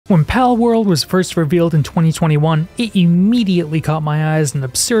When Palworld was first revealed in 2021, it immediately caught my eye as an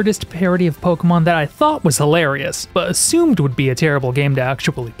absurdist parody of Pokemon that I thought was hilarious, but assumed would be a terrible game to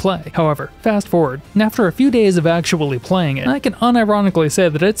actually play. However, fast forward, and after a few days of actually playing it, I can unironically say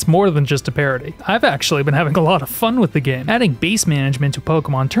that it's more than just a parody. I've actually been having a lot of fun with the game. Adding base management to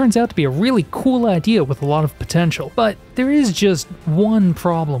Pokemon turns out to be a really cool idea with a lot of potential, but there is just one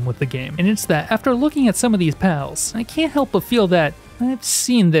problem with the game, and it's that after looking at some of these pals, I can't help but feel that I've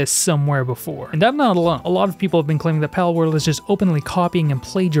seen this somewhere before. And I'm not alone. A lot of people have been claiming that Palworld is just openly copying and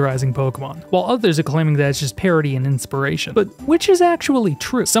plagiarizing Pokemon, while others are claiming that it's just parody and inspiration. But which is actually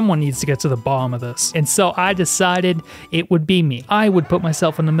true? Someone needs to get to the bottom of this. And so I decided it would be me. I would put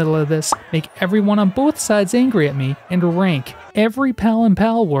myself in the middle of this, make everyone on both sides angry at me, and rank every pal in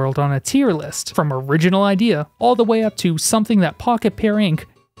Palworld on a tier list, from original idea all the way up to something that PocketPair Inc.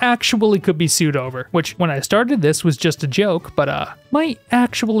 actually could be sued over, which when I started this was just a joke, but might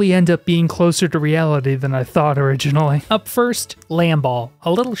actually end up being closer to reality than I thought originally. Up first, Lamball,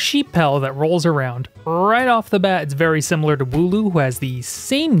 a little sheep pal that rolls around. Right off the bat, it's very similar to Wooloo, who has the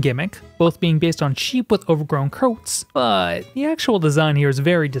same gimmick, both being based on sheep with overgrown coats, but the actual design here is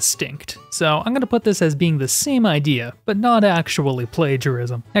very distinct. So I'm gonna put this as being the same idea, but not actually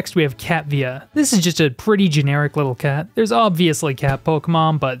plagiarism. Next we have Catvia. This is just a pretty generic little cat. There's obviously cat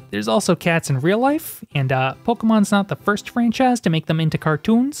Pokemon, but there's also cats in real life, and Pokemon's not the first franchise to make them into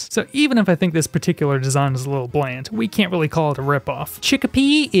cartoons, so even if I think this particular design is a little bland, we can't really call it a ripoff.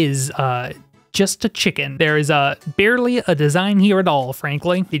 Chickapee is just a chicken. There is barely a design here at all,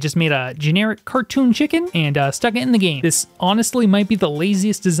 frankly. They just made a generic cartoon chicken and stuck it in the game. This honestly might be the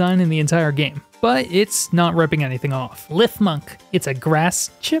laziest design in the entire game, but it's not ripping anything off. Lithmunk. It's a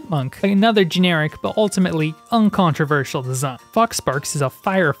grass chipmunk. Another generic, but ultimately uncontroversial design. Foxsparks is a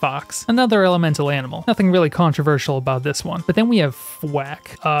fire fox, another elemental animal. Nothing really controversial about this one. But then we have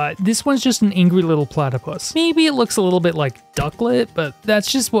Thwack. This one's just an angry little platypus. Maybe it looks a little bit like Ducklet, but that's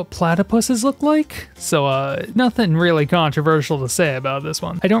just what platypuses look like. So nothing really controversial to say about this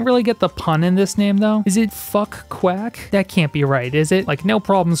one. I don't really get the pun in this name though. Is it fuck quack? That can't be right, is it? Like, no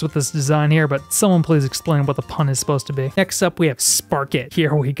problems with this design here, but someone please explain what the pun is supposed to be. Next up, we have Sparkit.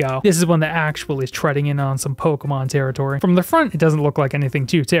 Here we go. This is one that actually is treading in on some Pokemon territory. From the front, it doesn't look like anything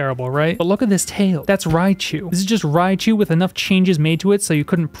too terrible, right? But look at this tail. That's Raichu. This is just Raichu with enough changes made to it so you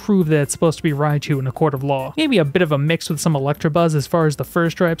couldn't prove that it's supposed to be Raichu in a court of law. Maybe a bit of a mix with some Electabuzz as far as the fur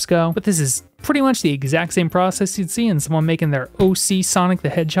stripes go, but this is pretty much the exact same process you'd see in someone making their OC Sonic the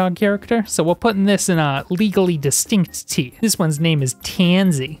Hedgehog character, so we're putting this in a legally distinct T. This one's name is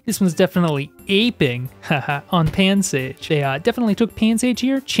Tansy. This one's definitely aping on Pansage. They definitely took Pansage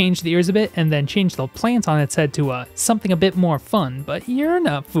here, changed the ears a bit, and then changed the plant on its head to something a bit more fun, but you're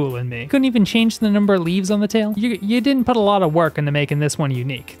not fooling me. Couldn't even change the number of leaves on the tail? You didn't put a lot of work into making this one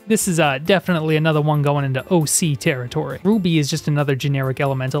unique. This is definitely another one going into OC territory. Ruby is just another generic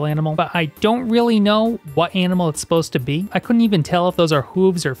elemental animal, but I don't really know what animal it's supposed to be. I couldn't even tell if those are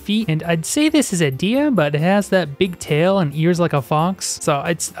hooves or feet, and I'd say this is a deer, but it has that big tail and ears like a fox, so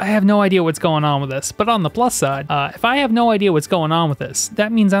I have no idea what's going on with this. But on the plus side, if I have no idea what's going on with this,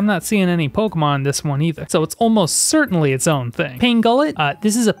 that means I'm not seeing any Pokemon in this one either, so it's almost certainly its own thing. Pangullet,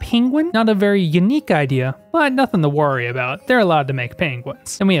 this is a penguin, not a very unique idea, but nothing to worry about. They're allowed to make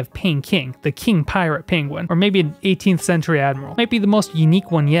penguins. Then we have King, the king pirate penguin, or maybe an 18th century admiral. Might be the most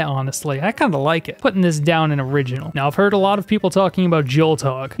unique one yet, honestly. I kind of like it. Putting this down in original. Now, I've heard a lot of people talking about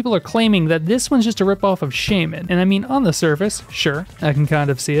Joltog. People are claiming that this one's just a ripoff of Shaman, and I mean, on the surface, sure, I can kind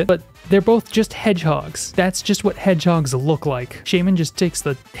of see it, but they're both just hedgehogs. That's just what hedgehogs look like. Shaman just takes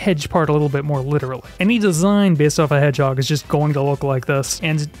the hedge part a little bit more literally. Any design based off a hedgehog is just going to look like this.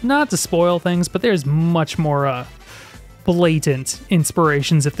 And not to spoil things, but there's much more blatant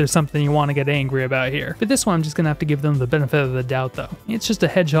inspirations if there's something you want to get angry about here. But this one, I'm just gonna have to give them the benefit of the doubt though. It's just a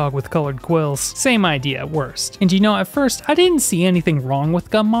hedgehog with colored quills. Same idea at worst. And you know, at first, I didn't see anything wrong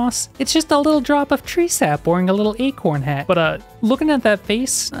with gum moss. It's just a little drop of tree sap wearing a little acorn hat. But looking at that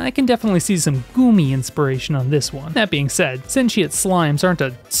face, I can definitely see some Goomy inspiration on this one. That being said, sentient slimes aren't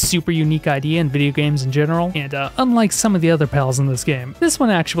a super unique idea in video games in general, and unlike some of the other pals in this game, this one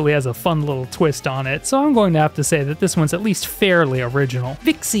actually has a fun little twist on it, so I'm going to have to say that this one's at least fairly original.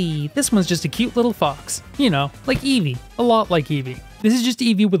 Vixie! This one's just a cute little fox. You know, like Eevee. A lot like Eevee. This is just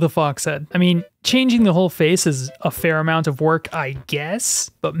Eevee with a fox head. I mean, Changing the whole face is a fair amount of work, I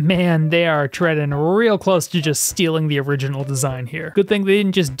guess, but man, they are treading real close to just stealing the original design here. Good thing they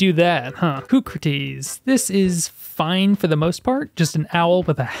didn't just do that, huh? Hoocrates. This is fine for the most part, just an owl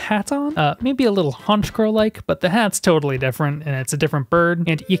with a hat on. Maybe a little hunch crow-like, but the hat's totally different, and it's a different bird,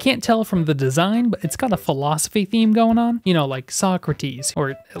 and you can't tell from the design, but it's got a philosophy theme going on, you know, like Socrates,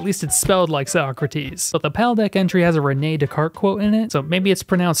 or at least it's spelled like Socrates. But the PAL deck entry has a Rene Descartes quote in it, so maybe it's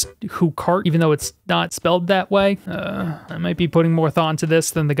pronounced Hoocart, even though it's not spelled that way. I might be putting more thought into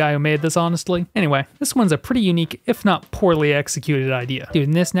this than the guy who made this, honestly. Anyway, this one's a pretty unique, if not poorly executed idea. Dude,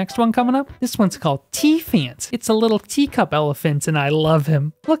 and this next one coming up, this one's called T-Fant. It's a little teacup elephant, and I love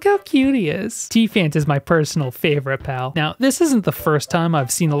him. Look how cute he is. T-Fant is my personal favorite pal. Now, this isn't the first time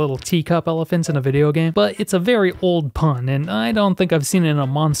I've seen a little teacup elephant in a video game, but it's a very old pun, and I don't think I've seen it in a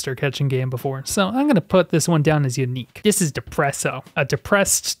monster catching game before, so I'm gonna put this one down as unique. This is Depresso, a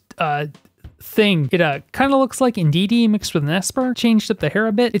depressed, thing. It kind of looks like Indeedee mixed with an Esper, changed up the hair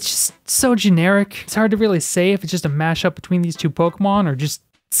a bit. It's just so generic. It's hard to really say if it's just a mashup between these two Pokemon or just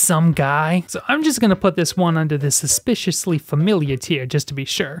some guy. So I'm just gonna put this one under the suspiciously familiar tier just to be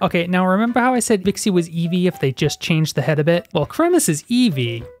sure. Okay, now remember how I said Vixie was Eevee if they just changed the head a bit? Well, Cremis is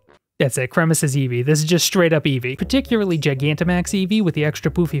Eevee. That's it, Cremis is Eevee. This is just straight up Eevee. Particularly Gigantamax Eevee with the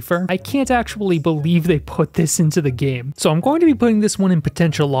extra poofy fur. I can't actually believe they put this into the game. So I'm going to be putting this one in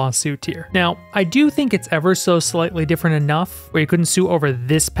potential lawsuit tier. Now, I do think it's ever so slightly different enough where you couldn't sue over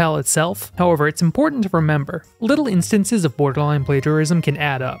this pal itself. However, it's important to remember, little instances of borderline plagiarism can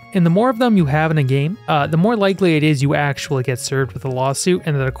add up. And the more of them you have in a game, the more likely it is you actually get served with a lawsuit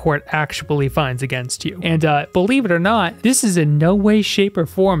and that a court actually finds against you. And believe it or not, this is in no way, shape, or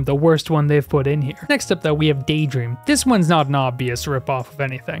form the worst one they've put in here. Next up though, we have Daydream. This one's not an obvious ripoff of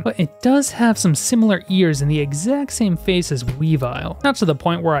anything, but it does have some similar ears and the exact same face as Weavile. Not to the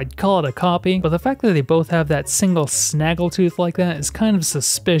point where I'd call it a copy, but the fact that they both have that single snaggletooth like that is kind of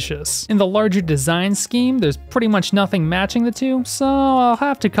suspicious. In the larger design scheme, there's pretty much nothing matching the two, so I'll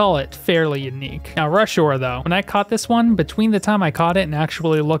have to call it fairly unique. Now Rushore though, when I caught this one, between the time I caught it and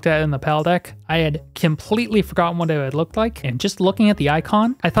actually looked at it in the PAL deck, I had completely forgotten what it had looked like, and just looking at the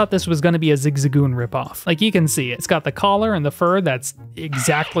icon, I thought this was going to be a Zigzagoon ripoff. Like you can see, it's got the collar and the fur that's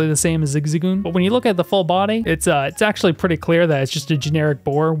exactly the same as Zigzagoon, but when you look at the full body, it's actually pretty clear that it's just a generic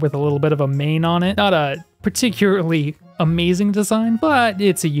boar with a little bit of a mane on it. Not a particularly amazing design, but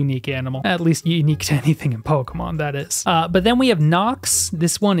it's a unique animal. At least unique to anything in Pokemon, that is. But then we have Nox.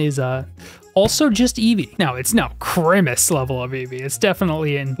 This one is also just Eevee. Now, it's not Cremis level of Eevee. It's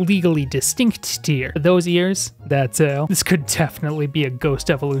definitely in legally distinct tier. Those ears, that tail. This could definitely be a ghost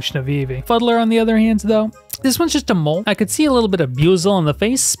evolution of Eevee. Fuddler, on the other hand, though, this one's just a mole. I could see a little bit of Buizel on the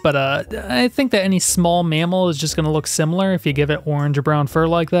face, but I think that any small mammal is just gonna look similar if you give it orange or brown fur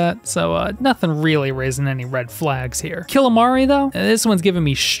like that. So nothing really raising any red flags here. Killamari though, this one's giving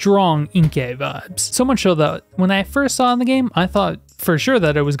me strong Inkay vibes. So much so that when I first saw it in the game, I thought for sure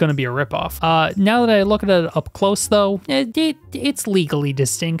that it was going to be a ripoff. Now that I look at it up close though, it's legally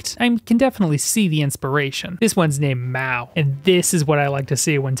distinct. I can definitely see the inspiration. This one's named Mao, and this is what I like to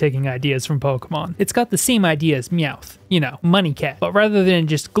see when taking ideas from Pokemon. It's got the same idea as Meowth, you know, Money Cat, but rather than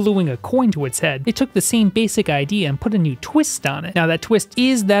just gluing a coin to its head, they took the same basic idea and put a new twist on it. Now that twist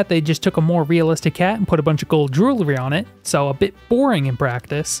is that they just took a more realistic cat and put a bunch of gold jewelry on it, so a bit boring in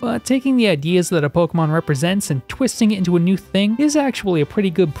practice, but taking the ideas that a Pokemon represents and twisting it into a new thing is actually a pretty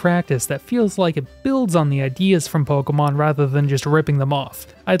good practice that feels like it builds on the ideas from Pokemon rather than just ripping them off.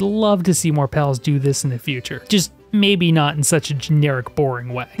 I'd love to see more pals do this in the future. Just maybe not in such a generic, boring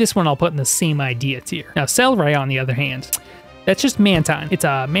way. This one I'll put in the same idea tier. Now, Celeray, on the other hand, that's just Mantine. It's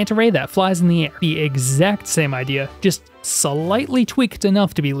a manta ray that flies in the air. The exact same idea, just slightly tweaked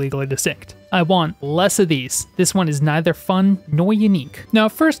enough to be legally distinct. I want less of these. This one is neither fun nor unique. Now,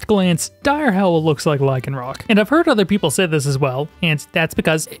 at first glance, Dire Howl looks like Lycanroc, and I've heard other people say this as well, and that's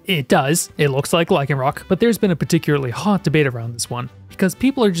because it does. It looks like Lycanroc, but there's been a particularly hot debate around this one, because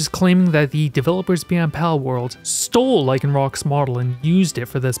people are just claiming that the developers behind PALWORLD stole Lycanroc's model and used it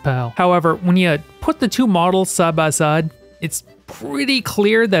for this pal. However, when you put the two models side by side, it's pretty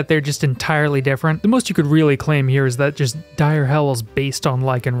clear that they're just entirely different. The most you could really claim here is that just Dire Howl's based on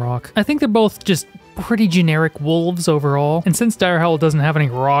Lycanroc. I think they're both just pretty generic wolves overall. And since Dire Howl doesn't have any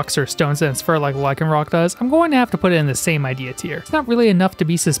rocks or stones in its fur like Lycanroc does, I'm going to have to put it in the same idea tier. It's not really enough to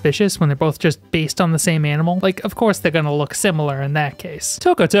be suspicious when they're both just based on the same animal. Like, of course they're gonna look similar in that case.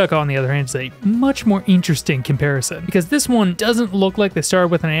 Toko Toko, on the other hand, is a much more interesting comparison, because this one doesn't look like they started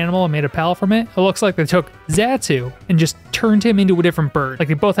with an animal and made a pal from it. It looks like they took Xatu and just turned him into a different bird. Like,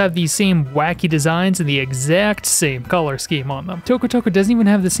 they both have these same wacky designs and the exact same color scheme on them. Toko Toko doesn't even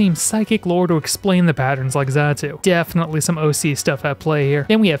have the same psychic lore to explain the patterns like Xatu. Definitely some OC stuff at play here.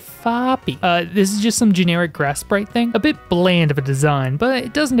 Then we have Foppy. This is just some generic grass sprite thing. A bit bland of a design, but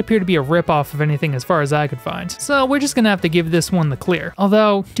it doesn't appear to be a ripoff of anything as far as I could find. So we're just gonna have to give this one the clear.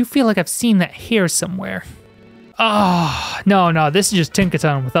 Although, I do feel like I've seen that hair somewhere. Oh, no, this is just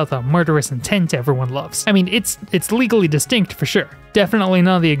Tinkaton without the murderous intent everyone loves. I mean, it's legally distinct for sure. Definitely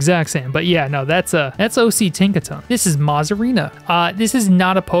not the exact same, but yeah, no, that's OC Tinkaton. This is Mazarina. This is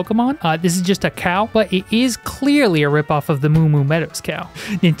not a Pokemon. This is just a cow, but it is clearly a ripoff of the Moo Moo Meadows cow.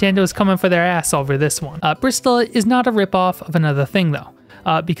 Nintendo's coming for their ass over this one. Bristol is not a ripoff of another thing though.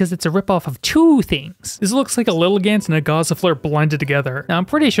 Because it's a ripoff of two things. This looks like a Lilligant and a Gossifleur blended together. Now, I'm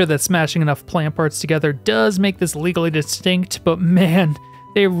pretty sure that smashing enough plant parts together does make this legally distinct, but man,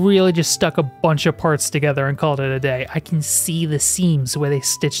 they really just stuck a bunch of parts together and called it a day. I can see the seams where they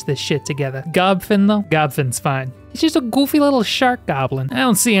stitched this shit together. Gobfin though? Gobfin's fine. It's just a goofy little shark goblin. I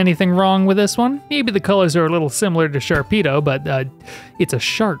don't see anything wrong with this one. Maybe the colors are a little similar to Sharpedo, but it's a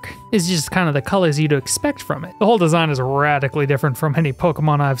shark. It's just kind of the colors you'd expect from it. The whole design is radically different from any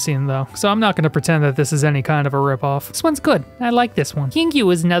Pokemon I've seen though, so I'm not going to pretend that this is any kind of a ripoff. This one's good. I like this one.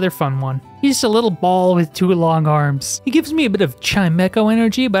 Kingyu is another fun one. He's just a little ball with two long arms. He gives me a bit of Chimecho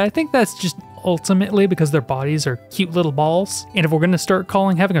energy, but I think that's just ultimately because their bodies are cute little balls. And if we're going to start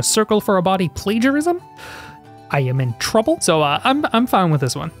calling having a circle for a body plagiarism, I am in trouble. So I'm fine with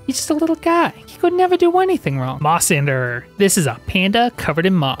this one. He's just a little guy. He could never do anything wrong. Mossander. This is a panda covered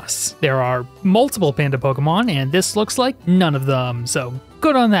in moss. There are multiple panda Pokemon, and this looks like none of them. So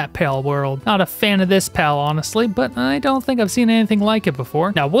good on that, Palworld. Not a fan of this pal, honestly, but I don't think I've seen anything like it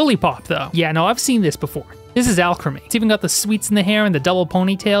before. Now, Woolipop, though. Yeah, no, I've seen this before. This is Alchemy. It's even got the sweets in the hair and the double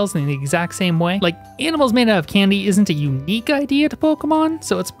ponytails in the exact same way. Like, animals made out of candy isn't a unique idea to Pokemon,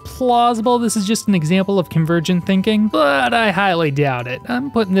 so it's plausible this is just an example of convergent thinking, but I highly doubt it.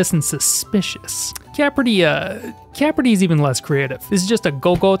 I'm putting this in suspicious. Caprity's even less creative. This is just a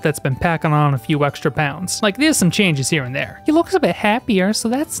Go-Goat that's been packing on a few extra pounds. Like, there's some changes here and there. He looks a bit happier, so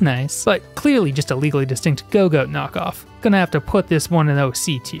that's nice. But clearly just a legally distinct Go-Goat knockoff. Gonna have to put this one in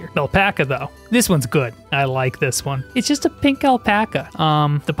OC tier. Alpaca, though. This one's good. I like this one. It's just a pink alpaca.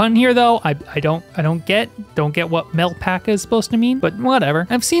 The pun here, though, I don't get what Melpaca is supposed to mean, but whatever.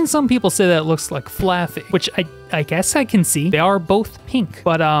 I've seen some people say that it looks like Flaffy, which I guess I can see. They are both pink,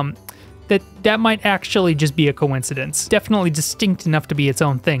 but that might actually just be a coincidence. Definitely distinct enough to be its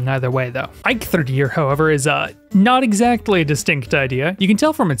own thing either way though. Eikthyr, however, is not exactly a distinct idea. You can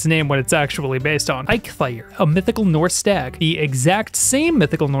tell from its name what it's actually based on. Eikthyr, a mythical Norse stag. The exact same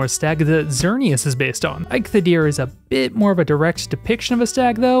mythical Norse stag that Xerneas is based on. Eikthyr is a bit more of a direct depiction of a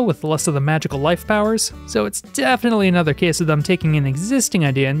stag though, with less of the magical life powers, so it's definitely another case of them taking an existing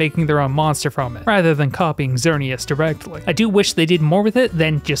idea and making their own monster from it, rather than copying Xerneas directly. I do wish they did more with it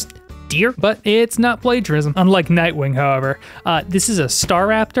than just deer, but it's not plagiarism. Unlike Nightwing, however, this is a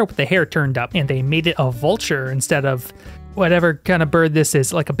Staraptor with the hair turned up, and they made it a vulture instead of whatever kind of bird this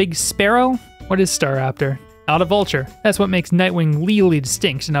is, like a big sparrow? What is Staraptor? Not a vulture. That's what makes Nightwing legally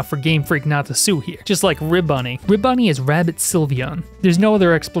distinct enough for Game Freak not to sue here. Just like Ribbunny. Ribbunny is Rabbit Sylveon. There's no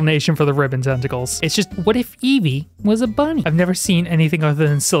other explanation for the ribbon tentacles. It's just, what if Eevee was a bunny? I've never seen anything other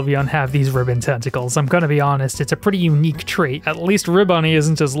than Sylveon have these ribbon tentacles. I'm gonna be honest, it's a pretty unique trait. At least Ribbunny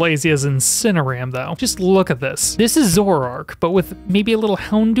isn't as lazy as Incineram though. Just look at this. This is Zoroark, but with maybe a little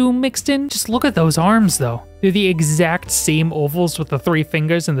Houndoom mixed in. Just look at those arms though. They're the exact same ovals with the 3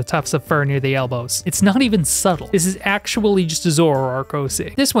 fingers and the tufts of fur near the elbows. It's not even subtle. This is actually just a Zoroark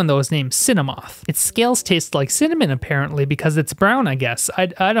OC. This one though is named Cinnamoth. Its scales taste like cinnamon apparently because it's brown, I guess.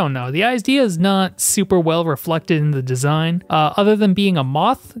 I don't know. The idea is not super well reflected in the design. Other than being a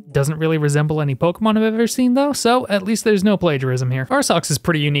moth, doesn't really resemble any Pokemon I've ever seen though, so at least there's no plagiarism here. Arsox is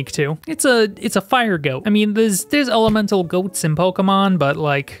pretty unique too. It's a fire goat. I mean, there's elemental goats in Pokemon, but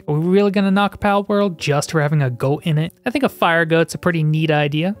like, are we really gonna knock Palworld just for having a goat in it? I think a fire goat's a pretty neat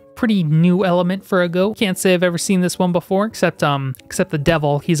idea. Pretty new element for a goat. Can't say I've ever seen this one before, except the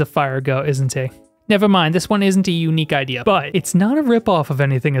devil, he's a fire goat, isn't he? never mind, this one isn't a unique idea, but it's not a ripoff of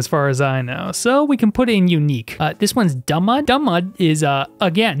anything as far as I know, so we can put in unique. This one's Dumb Mud. Dumb Mud is,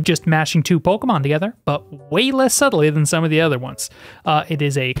 again, just mashing two Pokemon together, but way less subtly than some of the other ones. It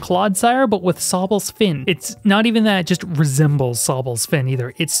is a Clodsire, but with Sobble's fin. It's not even that it just resembles Sobble's fin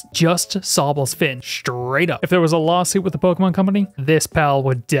either. It's just Sobble's fin, straight up. If there was a lawsuit with the Pokemon Company, this pal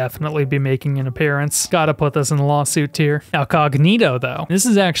would definitely be making an appearance. Gotta put this in the lawsuit tier. Now, Cognito, though. This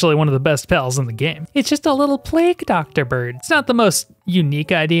is actually one of the best pals in the game. It's just a little plague doctor bird. It's not the most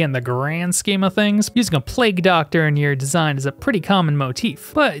unique idea in the grand scheme of things. Using a plague doctor in your design is a pretty common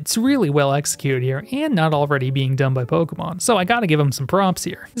motif, but it's really well executed here and not already being done by Pokemon, so I gotta give them some props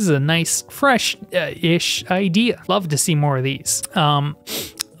here. This is a nice, fresh-ish idea. Love to see more of these.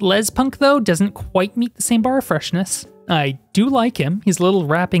 Lespunk, though, doesn't quite meet the same bar of freshness. I do like him. He's a little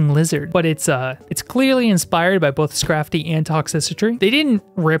rapping lizard, but it's clearly inspired by both Scrafty and Toxicity. They didn't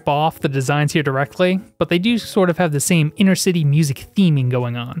rip off the designs here directly, but they do sort of have the same inner city music theming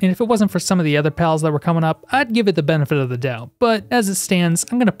going on. And if it wasn't for some of the other pals that were coming up, I'd give it the benefit of the doubt. But as it stands,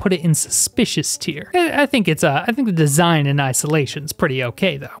 I'm gonna put it in suspicious tier. I think the design in isolation is pretty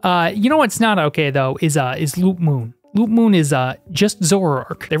okay though. You know what's not okay though is Loop Moon. Loop Moon is just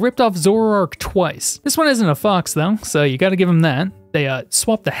Zoroark. They ripped off Zoroark twice. This one isn't a fox though, so you gotta give them that. They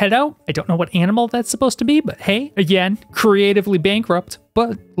swapped the head out. I don't know what animal that's supposed to be, but hey, again, creatively bankrupt,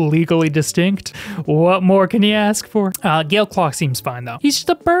 but legally distinct. What more can you ask for? Gale Clock seems fine though. He's just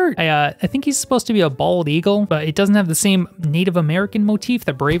a bird. I think he's supposed to be a bald eagle, but it doesn't have the same Native American motif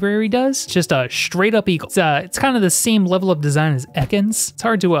that Braviary does. It's just a straight up eagle. It's kind of the same level of design as Ekans. It's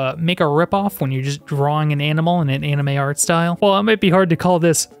hard to make a ripoff when you're just drawing an animal in an anime art style. Well, it might be hard to call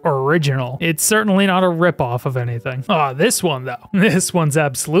this original. It's certainly not a ripoff of anything. This one though. This one's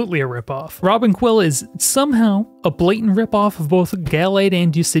absolutely a ripoff. Robin Quill is somehow a blatant ripoff of both Gallade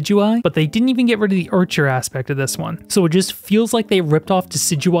and Decidueye, but they didn't even get rid of the Archer aspect of this one. So it just feels like they ripped off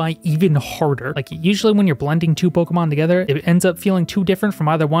Decidueye even harder. Like usually when you're blending two Pokemon together, it ends up feeling too different from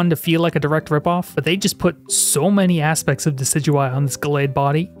either one to feel like a direct ripoff, but they just put so many aspects of Decidueye on this Gallade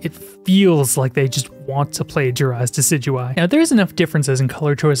body, it feels like they just want to plagiarize Decidueye. Now there's enough differences in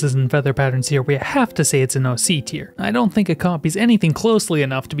color choices and feather patterns here where you have to say it's an OC tier. I don't think it copies anything closely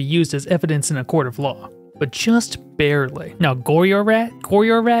enough to be used as evidence in a court of law, but just barely. Now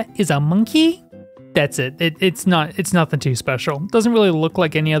Goryorat is a monkey? That's it. It's nothing too special. Doesn't really look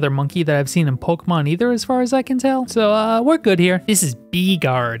like any other monkey that I've seen in Pokemon either as far as I can tell. So we're good here. This is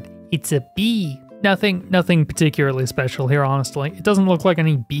Bee-Guard. It's a bee. Nothing particularly special here, honestly. It doesn't look like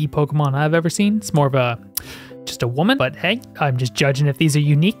any bee Pokemon I've ever seen. It's more of just a woman, but hey, I'm just judging if these are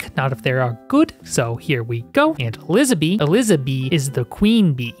unique, not if they are good. So here we go. And Elizabeth is the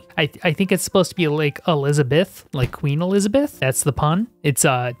queen bee. I think it's supposed to be like Elizabeth, like Queen Elizabeth. That's the pun. It's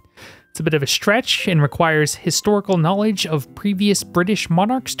a bit of a stretch and requires historical knowledge of previous British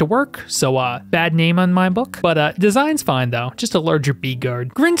monarchs to work, so bad name on my book. But design's fine though, just a larger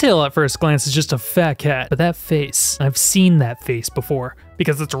Bee-Guard. Grintail at first glance is just a fat cat, but that face, I've seen that face before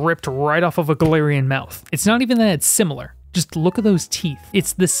because it's ripped right off of a Galarian mouth. It's not even that it's similar. Just look at those teeth.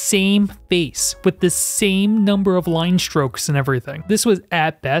 It's the same face with the same number of line strokes and everything. This was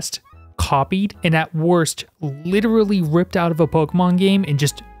at best copied and at worst literally ripped out of a Pokemon game and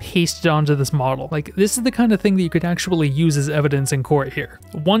just pasted onto this model. Like, this is the kind of thing that you could actually use as evidence in court here.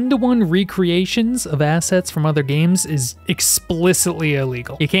 One-to-one recreations of assets from other games is explicitly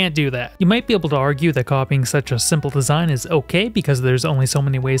illegal. You can't do that. You might be able to argue that copying such a simple design is okay because there's only so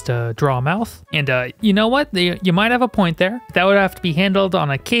many ways to draw a mouth. And you know what? You might have a point there. That would have to be handled on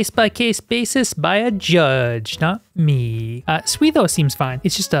a case-by-case basis by a judge, not me. Suizo seems fine.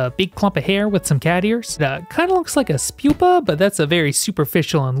 It's just a big clump of hair with some cat ears. It kind of looks like a Spupa, but that's a very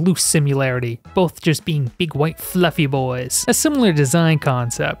superficial and loose similarity, both just being big white fluffy boys. A similar design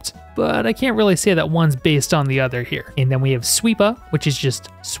concept, but I can't really say that one's based on the other here. And then we have Sweepa, which is just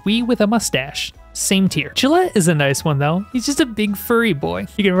Swee with a mustache. Same tier. Gillette is a nice one though. He's just a big furry boy.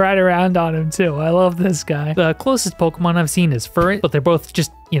 You can ride around on him too. I love this guy. The closest Pokemon I've seen is Furret, but they're both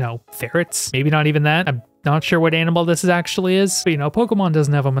just, ferrets. Maybe not even that. I'm not sure what animal this actually is, but Pokemon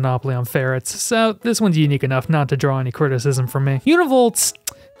doesn't have a monopoly on ferrets, so this one's unique enough not to draw any criticism from me. Univolt's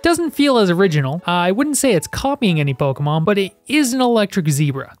doesn't feel as original. I wouldn't say it's copying any Pokemon, but it is an electric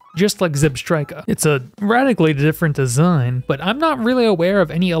zebra. just like Zebstrika. It's a radically different design, but I'm not really aware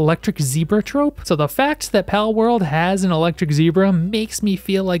of any electric zebra trope, so the fact that Palworld has an electric zebra makes me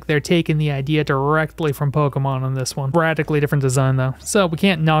feel like they're taking the idea directly from Pokemon on this one. Radically different design though, so we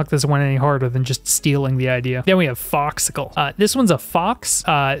can't knock this one any harder than just stealing the idea. Then we have Foxicle. This one's a fox.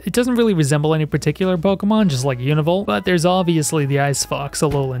 It doesn't really resemble any particular Pokemon, just like Unival, but there's obviously the Ice Fox,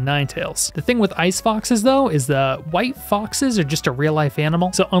 Alolan Ninetales. The thing with Ice Foxes though is the white foxes are just a real life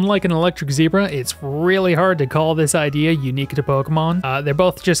animal, so unlike an electric zebra, it's really hard to call this idea unique to Pokemon. They're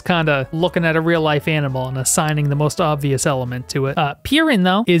both just kind of looking at a real life animal and assigning the most obvious element to it. Pirin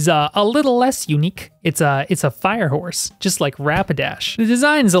though is a little less unique. It's a fire horse, just like Rapidash. The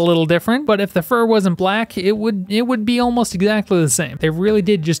design's a little different, but if the fur wasn't black, it would be almost exactly the same. They really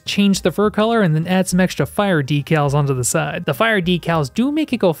did just change the fur color and then add some extra fire decals onto the side. The fire decals do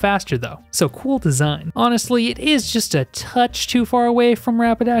make it go faster though, so cool design. Honestly, it is just a touch too far away from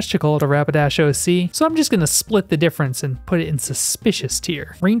Rapidash to call it a Rapidash OC, so I'm just gonna split the difference and put it in suspicious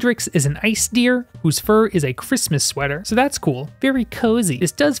tier. Raindrix is an ice deer whose fur is a Christmas sweater, so that's cool. Very cozy.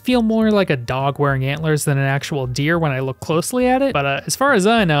 This does feel more like a dog wearing antlers than an actual deer when I look closely at it, but as far as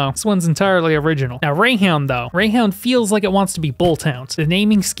I know, this one's entirely original. Now Rayhound though, Rayhound feels like it wants to be Bulltown. The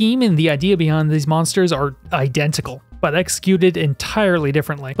naming scheme and the idea behind these monsters are identical, but executed entirely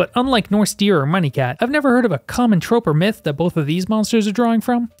differently. But unlike Norse Deer or Moneycat, I've never heard of a common trope or myth that both of these monsters are drawing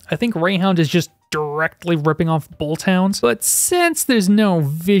from. I think Rayhound is just directly ripping off Bulltowns, but since there's no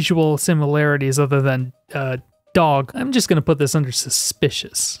visual similarities other than dog, I'm just gonna put this under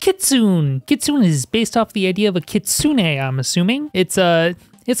suspicious. Kitsune. Kitsune is based off the idea of a kitsune, I'm assuming. It's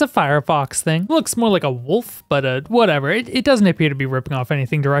a firefox thing. Looks more like a wolf, but whatever. It doesn't appear to be ripping off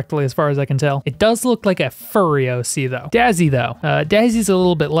anything directly as far as I can tell. It does look like a furry OC though. Dazzy though. Dazzy's a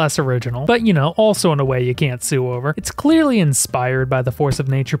little bit less original, but you know, also in a way you can't sue over. It's clearly inspired by the force of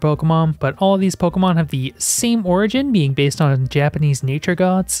nature Pokemon, but all of these Pokemon have the same origin, being based on Japanese nature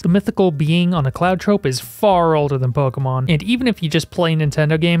gods. The mythical being on a cloud trope is far older than Pokemon, and even if you just play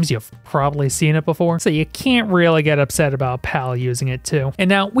Nintendo games, you've probably seen it before, so you can't really get upset about PAL using it too.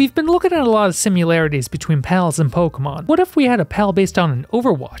 And now, we've been looking at a lot of similarities between PALs and Pokemon. What if we had a PAL based on an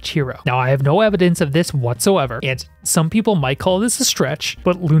Overwatch hero? Now, I have no evidence of this whatsoever, and some people might call this a stretch,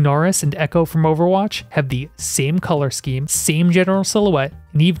 but Lunaris and Echo from Overwatch have the same color scheme, same general silhouette,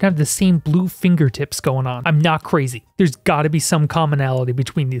 and even have the same blue fingertips going on. I'm not crazy. There's gotta be some commonality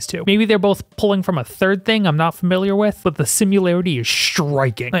between these two. Maybe they're both pulling from a third thing I'm not familiar with, but the similarity is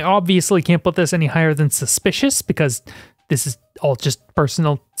striking. I obviously can't put this any higher than suspicious because this is all just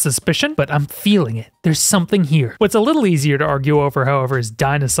personal suspicion, but I'm feeling it. There's something here. What's a little easier to argue over, however, is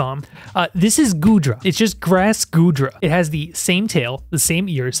Dinosaur. This is Goodra. It's just grass Goodra. It has the same tail, the same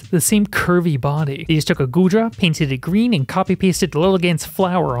ears, the same curvy body. They just took a Goodra, painted it green, and copy-pasted Lilligant's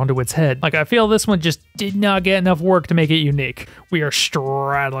flower onto its head. Like, I feel this one just did not get enough work to make it unique. We are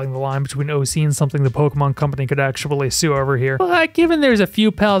straddling the line between OC and something the Pokemon Company could actually sue over here. But given there's a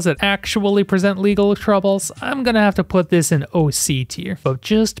few pals that actually present legal troubles, I'm gonna have to put this in OC tier, but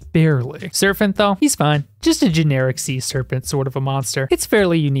just barely. Serpent though, he's fine. Just a generic sea serpent sort of a monster. It's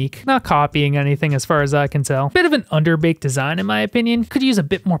fairly unique, not copying anything as far as I can tell. Bit of an underbaked design in my opinion, could use a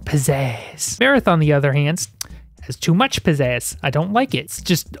bit more pizzazz. Meredith on the other hand, has too much pizzazz. I don't like it. It's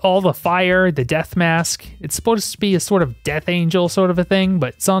just all the fire, the death mask. It's supposed to be a sort of death angel sort of a thing,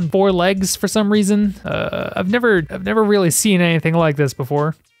 but it's on 4 legs for some reason. I've never really seen anything like this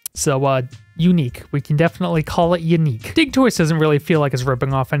before. So, unique. We can definitely call it unique. Digtoise doesn't really feel like it's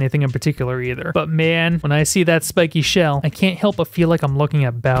ripping off anything in particular either. But man, when I see that spiky shell, I can't help but feel like I'm looking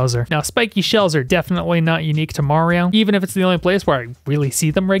at Bowser. Now, spiky shells are definitely not unique to Mario, even if it's the only place where I really see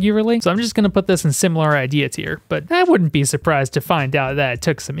them regularly. So I'm just gonna put this in similar idea tier, but I wouldn't be surprised to find out that it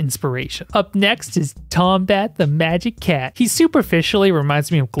took some inspiration. Up next is Tombat the Magic Cat. He superficially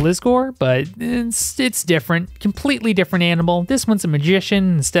reminds me of Glizgor, but it's different. Completely different animal. This one's a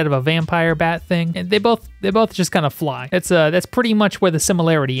magician instead of a vampire bat thing, and they both just kind of fly. That's pretty much where the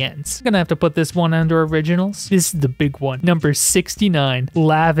similarity ends. I'm gonna have to put this one under originals. This is the big one, number 69,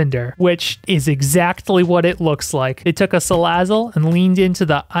 Lavender, which is exactly what it looks like. They took a Salazzle and leaned into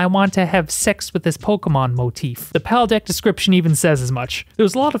the I want to have sex with this Pokemon motif. The PAL deck description even says as much.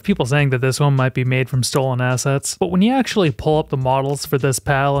 There's a lot of people saying that this one might be made from stolen assets, but when you actually pull up the models for this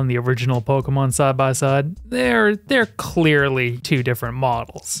PAL and the original Pokemon side by side, they're clearly 2 different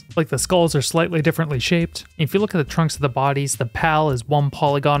models. Like the skulls tentacles are slightly differently shaped. If you look at the trunks of the bodies, the PAL is one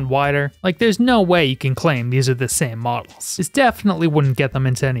polygon wider. Like, there's no way you can claim these are the same models. This definitely wouldn't get them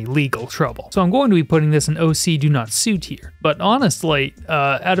into any legal trouble. So I'm going to be putting this in OC Do Not Sue tier. But honestly,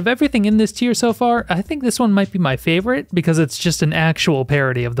 out of everything in this tier so far, I think this one might be my favorite because it's just an actual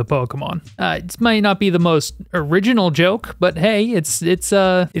parody of the Pokemon. It might not be the most original joke, but hey, it's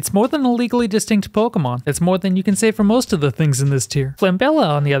more than a legally distinct Pokemon. It's more than you can say for most of the things in this tier. Flambella,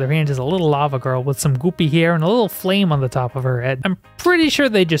 on the other hand, is a little lava girl with some goopy hair and a little flame on the top of her head. I'm pretty sure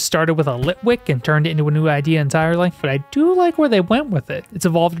they just started with a lit wick and turned it into a new idea entirely, but I do like where they went with it. It's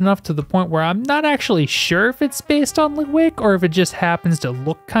evolved enough to the point where I'm not actually sure if it's based on Litwick or if it just happens to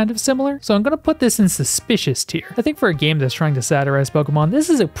look kind of similar, so I'm gonna put this in suspicious tier. I think for a game that's trying to satirize Pokemon, this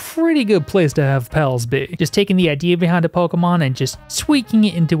is a pretty good place to have pals be. Just taking the idea behind a Pokemon and just tweaking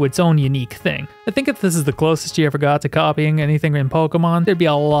it into its own unique thing. I think if this is the closest you ever got to copying anything in Pokemon, there'd be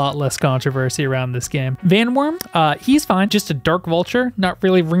a lot less controversy around this game. Vanworm, he's fine, just a dark vulture, not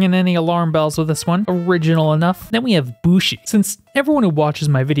really ringing any alarm bells with this one. Original enough. Then we have Bushi. Since everyone who watches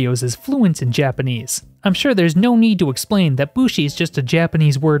my videos is fluent in Japanese, I'm sure there's no need to explain that Bushi is just a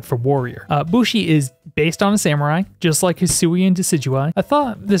Japanese word for warrior. Bushi is based on a samurai, just like Hisui and Decidueye. I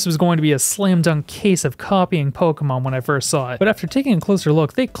thought this was going to be a slam dunk case of copying Pokemon when I first saw it, but after taking a closer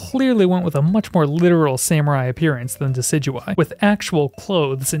look, they clearly went with a much more literal samurai appearance than Decidueye, with actual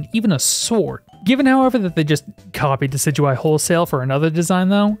clothes and even a sword. Given, however, that they just copied Decidueye wholesale for another design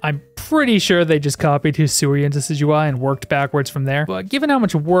though, I'm pretty sure they just copied Hisui and Decidueye and worked backwards from there. But given how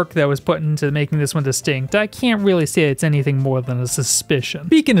much work that was put into making this one distinct, I can't really say it's anything more than a suspicion.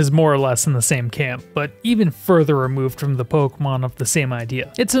 Beacon is more or less in the same camp, but even further removed from the Pokemon of the same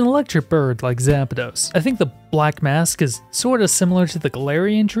idea. It's an electric bird like Zapdos. I think the Black Mask is sort of similar to the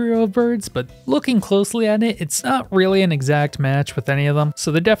Galarian trio of birds, but looking closely at it, it's not really an exact match with any of them,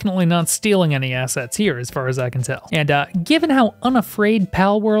 so they're definitely not stealing any assets here as far as I can tell. And given how unafraid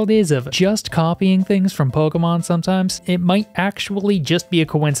Palworld is of just copying things from Pokemon sometimes, it might actually just be a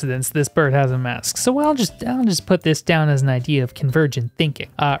coincidence this bird has a mask, so I'll just put this down as an idea of convergent thinking.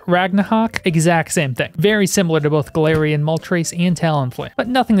 Ragnahawk, exact same thing. Very similar to both Galarian, Moltres, and Talonflame, but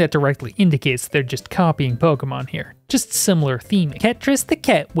nothing that directly indicates they're just copying Pokemon here. Just similar theming. Ketris the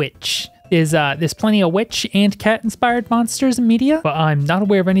Cat Witch. There's plenty of witch and cat-inspired monsters in media, but I'm not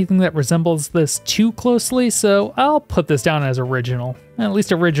aware of anything that resembles this too closely, so I'll put this down as original. At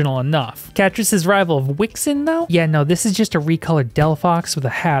least original enough. Catris's rival of Wixen, though? Yeah, no, this is just a recolored Delphox with a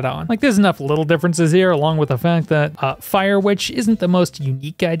hat on. Like, there's enough little differences here, along with the fact that Fire Witch isn't the most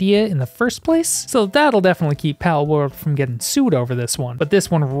unique idea in the first place, so that'll definitely keep Palworld from getting sued over this one. But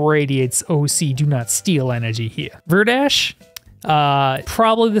this one radiates OC Do Not Steal energy here. Verdash?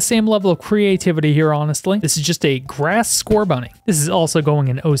 Probably the same level of creativity here, honestly. This is just a grass Scorbunny. This is also going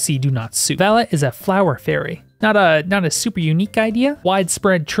in OC Do Not Sue. Valet is a flower fairy. Not a super unique idea,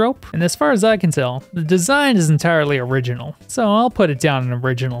 widespread trope, and as far as I can tell, the design is entirely original, so I'll put it down in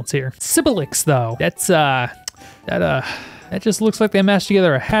original tier. Sibilix, though, that just looks like they mashed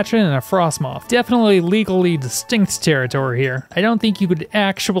together a Hatchet and a Frostmoth. Definitely legally distinct territory here. I don't think you could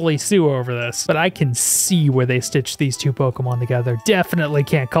actually sue over this, but I can see where they stitched these two Pokemon together. Definitely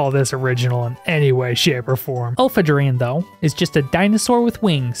can't call this original in any way, shape, or form. Alphadran, though, is just a dinosaur with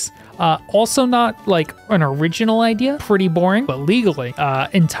wings. Also not like an original idea, pretty boring, but legally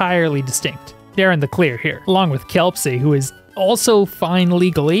entirely distinct. They're in the clear here, along with Kelpsy, who is also fine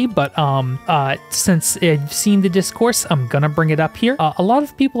legally, but since I've seen the discourse, I'm gonna bring it up here. A lot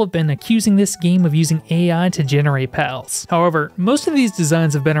of people have been accusing this game of using AI to generate pals. However, most of these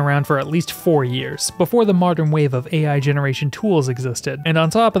designs have been around for at least 4 years, before the modern wave of AI generation tools existed. And on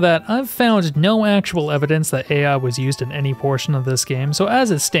top of that, I've found no actual evidence that AI was used in any portion of this game, so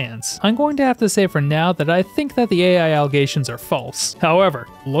as it stands, I'm going to have to say for now that I think that the AI allegations are false. However,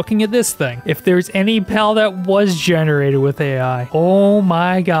 looking at this thing, if there's any pal that was generated with AI, oh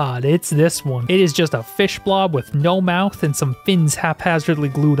my god, it's this one. It is just a fish blob with no mouth and some fins haphazardly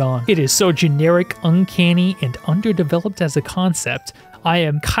glued on. It is so generic, uncanny, and underdeveloped as a concept. I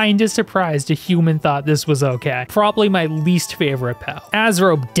am kinda surprised a human thought this was okay. Probably my least favorite pal.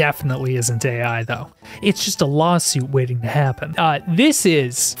 Azrobe definitely isn't AI though. It's just a lawsuit waiting to happen. This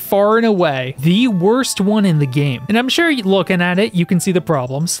is, far and away, the worst one in the game. And I'm sure looking at it, you can see the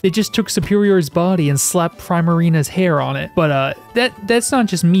problems. They just took Superior's body and slapped Primarina's hair on it. But that's not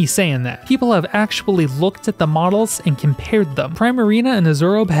just me saying that. People have actually looked at the models and compared them. Primarina and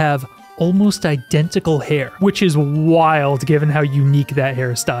Azorobe have almost identical hair, which is wild given how unique that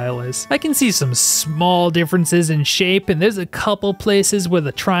hairstyle is. I can see some small differences in shape, and there's a couple places where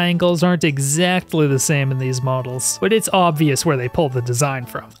the triangles aren't exactly the same in these models, but it's obvious where they pulled the design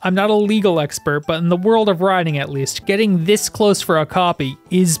from. I'm not a legal expert, but in the world of writing at least, getting this close for a copy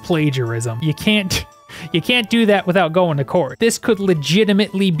is plagiarism. You can't do that without going to court. This could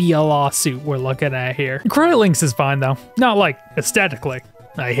legitimately be a lawsuit we're looking at here. Crylinks is fine though, not like aesthetically.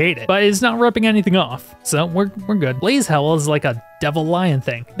 I hate it, but it's not ripping anything off, so we're good. Blaze Hell is like a devil lion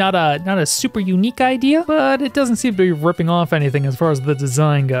thing. Not a super unique idea, but it doesn't seem to be ripping off anything as far as the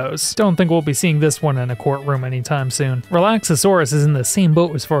design goes. Don't think we'll be seeing this one in a courtroom anytime soon. Relaxosaurus is in the same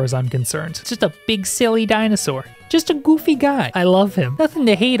boat as far as I'm concerned. It's just a big silly dinosaur. Just a goofy guy. I love him. Nothing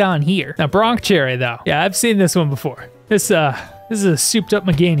to hate on here. Now Bronc Cherry though. Yeah, I've seen this one before. This is a souped up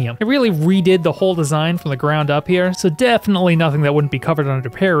Meganium. I really redid the whole design from the ground up here, so definitely nothing that wouldn't be covered under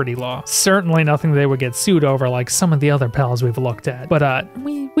parody law. Certainly nothing they would get sued over like some of the other pals we've looked at. But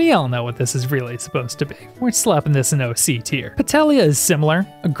we all know what this is really supposed to be. We're slapping this in OC tier. Patelia is similar,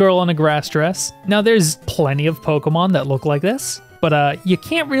 a girl in a grass dress. Now there's plenty of Pokemon that look like this, but you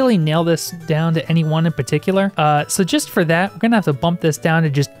can't really nail this down to any one in particular. So just for that, we're gonna have to bump this down to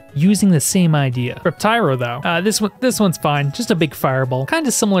just using the same idea. Reptyro though, this one's fine, just a big fireball. Kind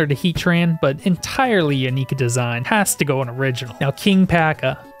of similar to Heatran, but entirely unique design. Has to go an original. Now King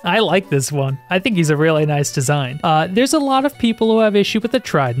Paka. I like this one. I think he's a really nice design. There's a lot of people who have issue with the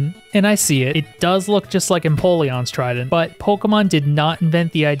trident, and I see it. It does look just like Empoleon's trident, but Pokemon did not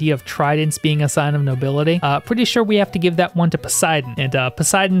invent the idea of tridents being a sign of nobility. Pretty sure we have to give that one to Poseidon, and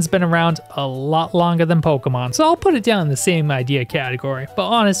Poseidon's been around a lot longer than Pokemon, so I'll put it down in the same idea category. But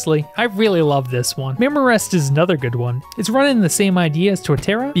honestly, I really love this one. Mimorest is another good one. It's running the same idea as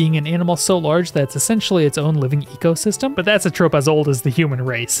Torterra, being an animal so large that it's essentially its own living ecosystem, but that's a trope as old as the human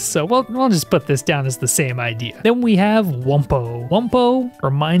race. So we'll just put this down as the same idea. Then we have Wumpo. Wumpo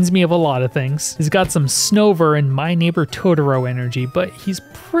reminds me of a lot of things. He's got some Snover and My Neighbor Totoro energy, but he's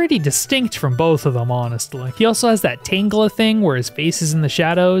pretty distinct from both of them, honestly. He also has that Tangela thing where his face is in the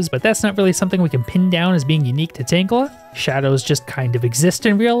shadows, but that's not really something we can pin down as being unique to Tangela. Shadows just kind of exist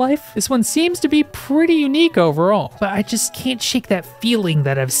in real life. This one seems to be pretty unique overall, but I just can't shake that feeling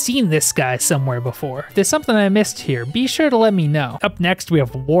that I've seen this guy somewhere before. If there's something I missed here, be sure to let me know. Up next, we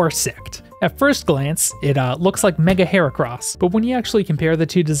have Warsect. At first glance, it looks like Mega Heracross, but when you actually compare the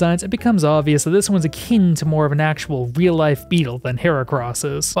two designs, it becomes obvious that this one's akin to more of an actual real-life beetle than Heracross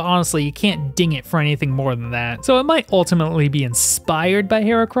is. But honestly, you can't ding it for anything more than that. So it might ultimately be inspired by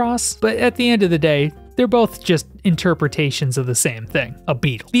Heracross, but at the end of the day, they're both just interpretations of the same thing, a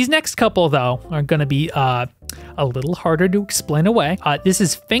beetle. These next couple, though, are gonna be a little harder to explain away. This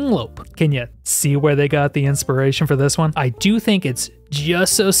is Finglope. Can you see where they got the inspiration for this one? I do think it's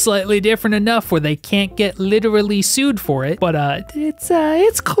just so slightly different enough where they can't get literally sued for it, but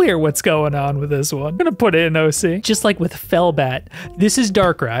it's clear what's going on with this one. I'm gonna put it in OC. Just like with Felbat, this is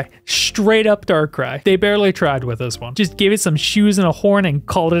Darkrai, straight up Darkrai. They barely tried with this one. Just gave it some shoes and a horn and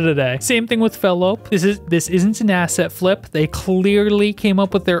called it a day. Same thing with Fellope. This isn't an asset flip. They clearly came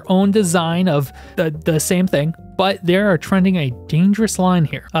up with their own design of the same thing, but they are trending a dangerous line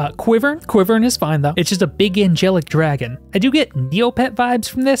here. Quivern is fine though. It's just a big angelic dragon. I do get Neopet vibes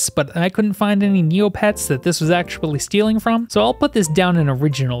from this, but I couldn't find any Neopets that this was actually stealing from, so I'll put this down in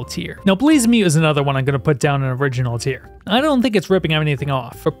original tier. Now Blaze Mew is another one I'm gonna put down in original tier. I don't think it's ripping anything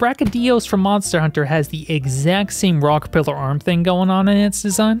off, but Brachydios from Monster Hunter has the exact same rock pillar arm thing going on in its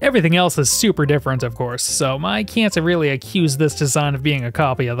design. Everything else is super different, of course, so I can't really accuse this design of being a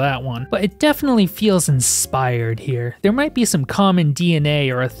copy of that one, but it definitely feels inspired here. There might be some common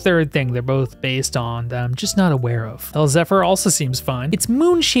DNA or a third thing they're both based on that I'm just not aware of. Elzephyr also seems fine. Its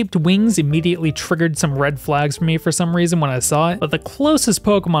moon-shaped wings immediately triggered some red flags for me for some reason when I saw it, but the closest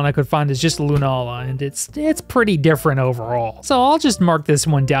Pokemon I could find is just Lunala, and it's pretty different overall. So I'll just mark this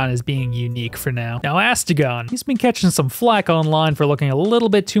one down as being unique for now. Now Astagon, he's been catching some flack online for looking a little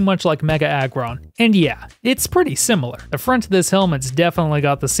bit too much like Mega Aggron. And yeah, it's pretty similar. The front of this helmet's definitely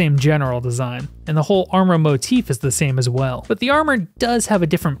got the same general design, and the whole armor motif is the same as well. But the armor does have a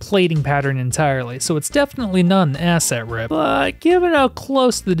different plating pattern entirely, so it's definitely not an asset rip. But given how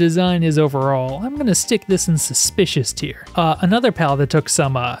close the design is overall, I'm gonna stick this in suspicious tier. Another pal that took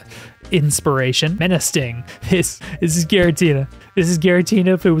some inspiration. Menacing. This is Giratina. This is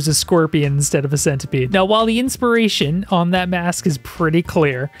Giratina if it was a scorpion instead of a centipede. Now, while the inspiration on that mask is pretty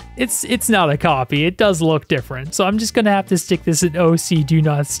clear, it's not a copy. It does look different. So I'm just gonna have to stick this in OC Do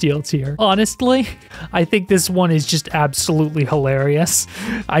Not Steal tier. Honestly, I think this one is just absolutely hilarious.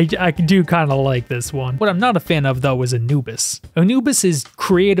 I do kind of like this one. What I'm not a fan of, though, is Anubis. Anubis is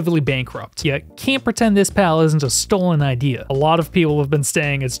creatively bankrupt. You can't pretend this pal isn't a stolen idea. A lot of people have been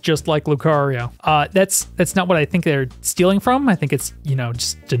saying it's just like Lucario. That's not what I think they're stealing from. I think it's, you know,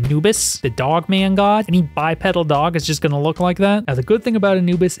 just Anubis, the dog man god. Any bipedal dog is just gonna look like that. Now, the good thing about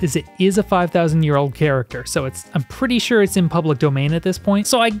Anubis is it is a 5,000-year-old character, so I'm pretty sure it's in public domain at this point.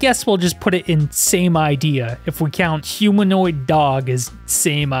 So I guess we'll just put it in same idea if we count humanoid dog as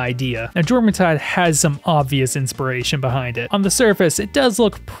same idea. Now, Jormungandr has some obvious inspiration behind it. On the surface, it does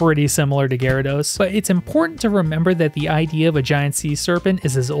look pretty similar to Gyarados, but it's important to remember that the idea of a giant sea serpent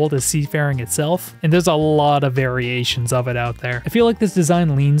is as old as seafaring itself, and there's a lot of variations of it out there. I feel like this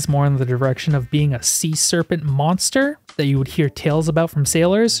design leans more in the direction of being a sea serpent monster that you would hear tales about from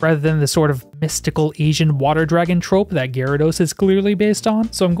sailors, rather than the sort of mystical Asian water dragon trope that Gyarados is clearly based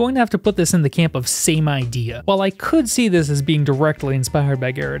on. So I'm going to have to put this in the camp of same idea. While I could see this as being directly inspired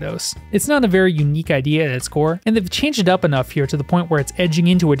by Gyarados, it's not a very unique idea at its core, and they've changed it up enough here to the point where it's edging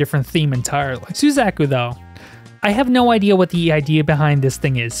into a different theme entirely. Suzaku, though, I have no idea what the idea behind this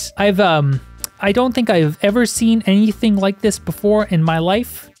thing is. I don't think I've ever seen anything like this before in my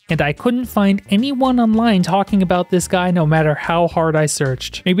life, and I couldn't find anyone online talking about this guy no matter how hard I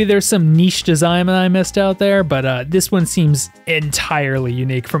searched. Maybe there's some niche design that I missed out there, but this one seems entirely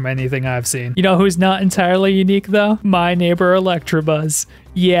unique from anything I've seen. You know who's not entirely unique though? My neighbor Electabuzz.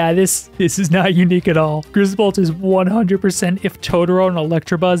 Yeah, this is not unique at all. Grisbolt is 100% if Totoro and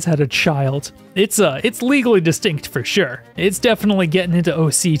Electabuzz had a child. It's legally distinct for sure. It's definitely getting into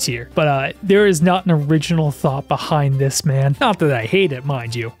OC tier, but there is not an original thought behind this, man. Not that I hate it,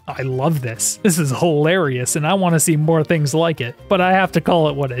 mind you. I love this. This is hilarious, and I want to see more things like it, but I have to call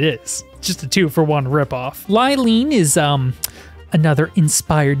it what it is. Just a 2-for-1 ripoff. Lylene is, another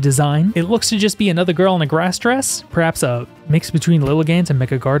inspired design. It looks to just be another girl in a grass dress, perhaps a mix between Lilligant and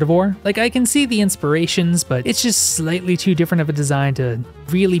Mecha Gardevoir. Like, I can see the inspirations, but it's just slightly too different of a design to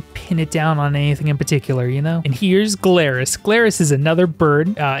really pin it down on anything in particular, you know? And here's Glaris. Glaris is another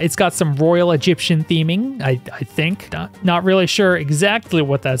bird. It's got some royal Egyptian theming, I think. Not really sure exactly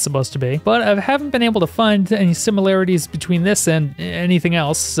what that's supposed to be, but I haven't been able to find any similarities between this and anything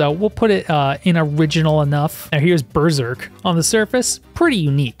else, so we'll put it in original enough. Now here's Berserk. On the surface, pretty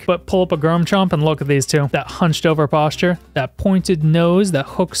unique, but pull up a Garchomp and look at these two. That hunched over posture, that pointed nose that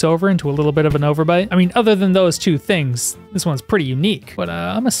hooks over into a little bit of an overbite. I mean, other than those two things, this one's pretty unique, but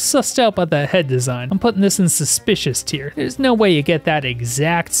I'm sussed out by the head design. I'm putting this in suspicious tier. There's no way you get that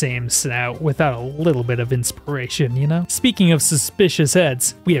exact same snout without a little bit of inspiration, you know? Speaking of suspicious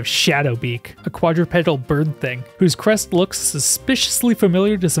heads, we have Shadowbeak, a quadrupedal bird thing, whose crest looks suspiciously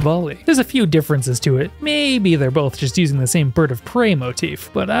familiar to Savali. There's a few differences to it. Maybe they're both just using the same bird of prey motif,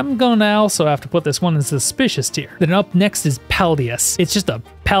 but I'm gonna also have to put this one in suspicious tier. Then up next is Paldius. It's just a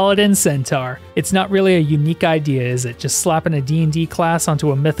paladin centaur. It's not really a unique idea, is it? Just slapping a D&D class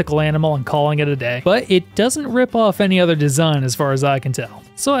onto a mythical animal and calling it a day. But it doesn't rip off any other design as far as I can tell,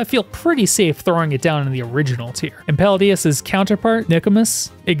 so I feel pretty safe throwing it down in the original tier. And Paldius's counterpart,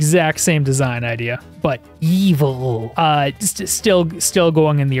 Nicomas, exact same design idea, but evil. Still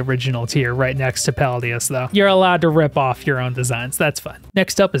going in the original tier right next to Paldius though. You're allowed to rip off your own designs, that's fine.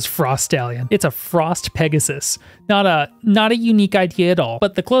 Next up is Frost Stallion. It's a Frost Pegasus. Not a unique idea at all,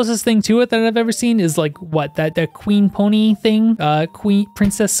 but the closest thing to it that I've ever seen is like, what, that Queen Pony thing? Queen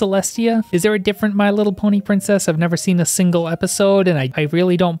Princess Celestia? Is there a different My Little Pony princess? I've never seen a single episode and I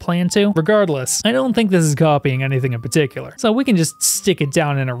really don't plan to. Regardless, I don't think this is copying anything in particular, so we can just stick it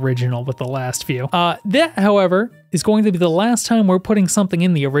down in original with the last few. That, however, is going to be the last time we're putting something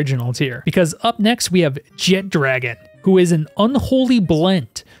in the original tier, because up next we have Jet Dragon, who is an unholy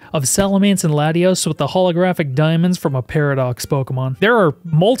blend of Salamence and Latios with the holographic diamonds from a Paradox Pokemon. There are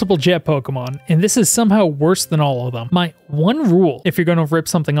multiple Jet Pokemon, and this is somehow worse than all of them. My one rule, if you're going to rip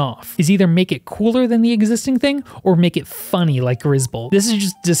something off, is either make it cooler than the existing thing, or make it funny like Grisbolt. This is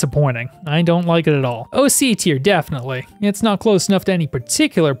just disappointing. I don't like it at all. OC tier, definitely. It's not close enough to any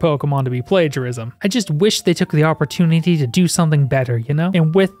particular Pokemon to be plagiarism. I just wish they took the opportunity to do something better, you know?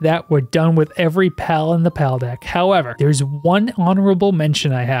 And with that, we're done with every pal in the pal deck. However, there's one honorable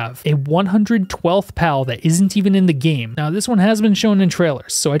mention I have. have a 112th pal that isn't even in the game. Now, this one has been shown in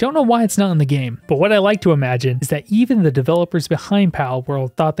trailers, so I don't know why it's not in the game. But what I like to imagine is that even the developers behind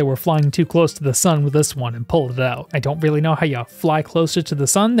Palworld thought they were flying too close to the sun with this one and pulled it out. I don't really know how you fly closer to the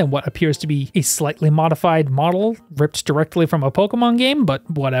sun than what appears to be a slightly modified model ripped directly from a Pokemon game, but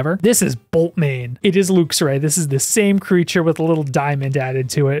whatever. This is Boltmane. It is Luxray. This is the same creature with a little diamond added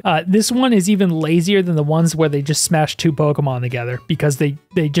to it. This one is even lazier than the ones where they just smashed two Pokemon together because they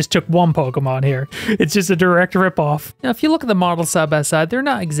just took one Pokemon here. It's just a direct ripoff. Now, if you look at the models side by side, they're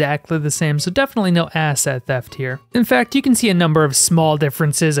not exactly the same, so definitely no asset theft here. In fact, you can see a number of small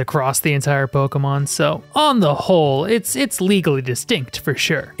differences across the entire Pokemon, so on the whole, it's legally distinct for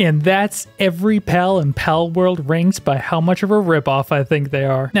sure. And that's every pal in Palworld ranked by how much of a ripoff I think they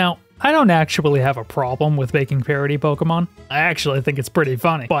are. Now, I don't actually have a problem with making parody Pokemon. I actually think it's pretty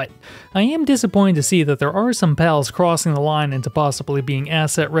funny, but I am disappointed to see that there are some pals crossing the line into possibly being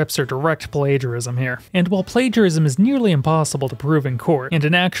asset rips or direct plagiarism here. And while plagiarism is nearly impossible to prove in court, and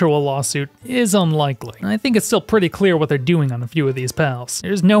an actual lawsuit is unlikely, I think it's still pretty clear what they're doing on a few of these pals.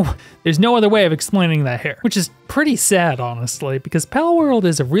 There's no other way of explaining that here, which is pretty sad, honestly, because Palworld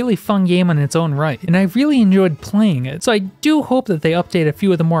is a really fun game in its own right, and I really enjoyed playing it, so I do hope that they update a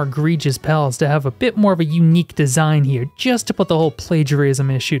few of the more egregious pals to have a bit more of a unique design here, just to put the whole plagiarism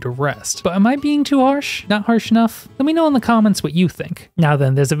issue to rest. But am I being too harsh? Not harsh enough? Let me know in the comments what you think. Now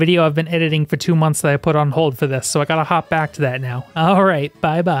then, there's a video I've been editing for 2 months that I put on hold for this, so I gotta hop back to that now. Alright,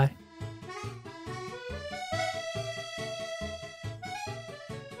 bye bye.